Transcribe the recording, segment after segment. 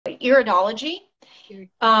iridology,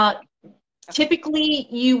 uh, typically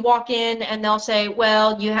you walk in and they'll say,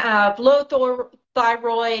 well, you have low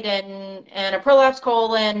thyroid and a prolapsed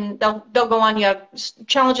colon. They'll go on, you have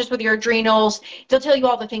challenges with your adrenals. They'll tell you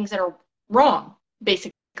all the things that are wrong,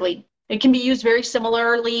 basically. It can be used very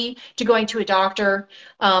similarly to going to a doctor,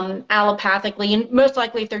 allopathically. And most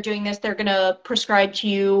likely if they're doing this, they're going to prescribe to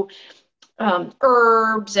you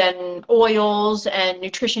herbs and oils and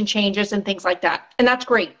nutrition changes and things like that. And that's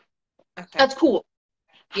great. Okay. That's cool.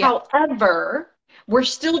 Yeah. However, we're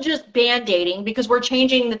still just band-aiding because we're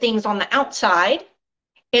changing the things on the outside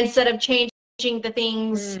instead of changing the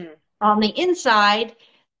things on the inside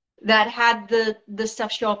that had the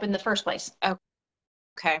stuff show up in the first place.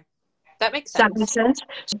 Okay. That makes Does sense. that make sense?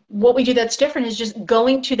 So what we do that's different is just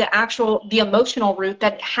going to the emotional root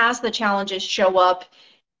that has the challenges show up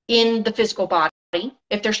in the physical body.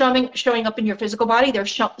 If they're showing up in your physical body,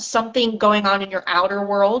 there's something going on in your outer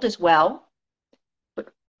world as well.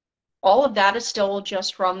 But all of that is still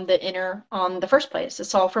just from the inner, the first place.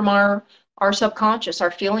 It's all from our subconscious,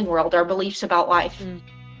 our feeling world, our beliefs about life.